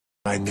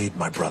I need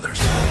my brothers.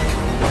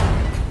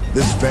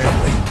 This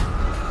family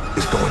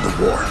is going to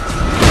war.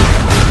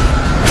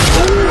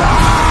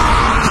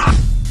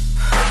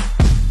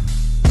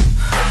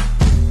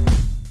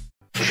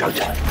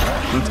 Showtime.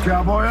 Let's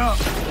cowboy up.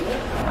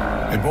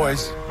 Hey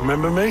boys,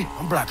 remember me?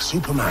 I'm Black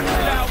Superman.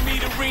 Allow me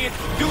to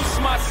reintroduce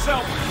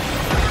myself.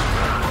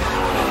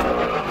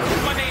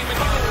 My name is...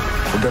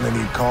 We're gonna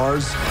need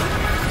cars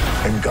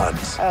and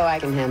guns. Oh, I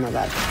can handle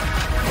that.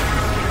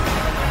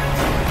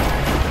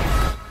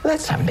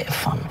 Let's have a bit of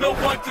fun. No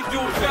one can do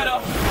it better.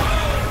 Allow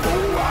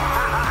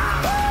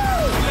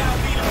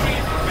me to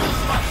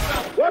reintroduce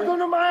myself. Welcome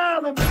to my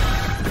island.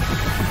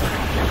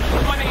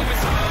 My name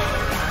is...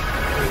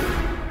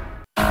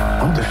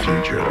 I'm the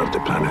future of the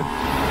planet.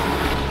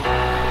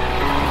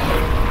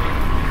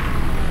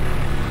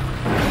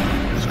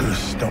 Who's gonna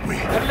stop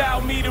me? Allow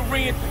me to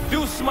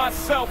reintroduce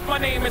myself. My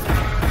name is...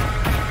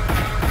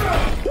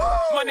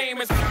 My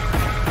name is...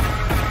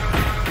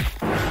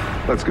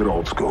 Let's get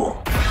old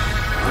school.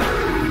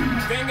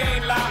 Thing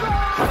ain't loud.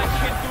 When I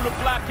get through the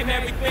block and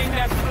everything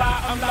that's fly,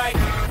 I'm like...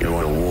 You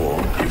want a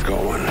war? Keep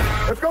going.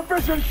 Let's go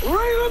fishing.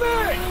 Reel it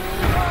in.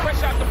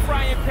 Fresh out the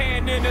frying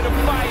pan into the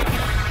fire.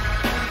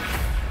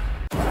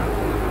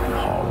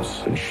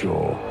 House and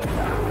shore.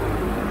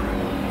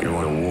 You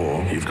want a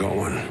war? You've got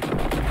one.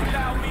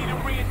 Allow me to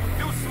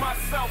reintroduce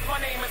myself. My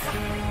name is...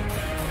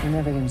 You're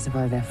never going to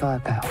survive their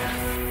firepower.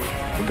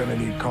 We're gonna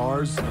need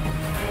cars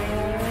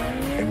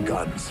and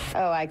guns.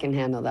 Oh, I can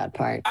handle that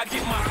part. I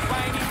get my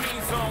spiny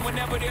means on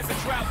whenever there's a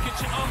drought. Get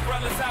your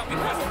umbrellas out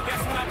because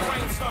that's when I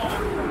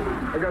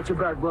brainstorm. I got your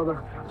back,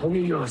 brother. Let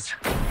me yours.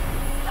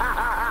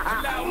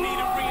 Allow me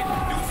to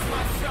reintroduce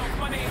myself.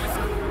 My name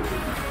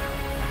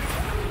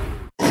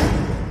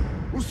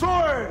is...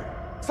 Usoy!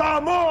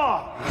 Samoa!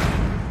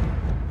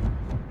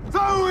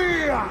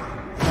 Zawia!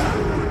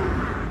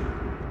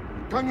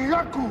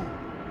 Kangigaku!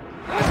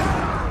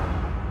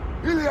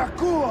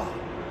 Iliakua!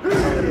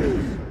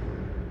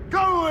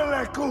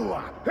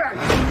 Kauelekua!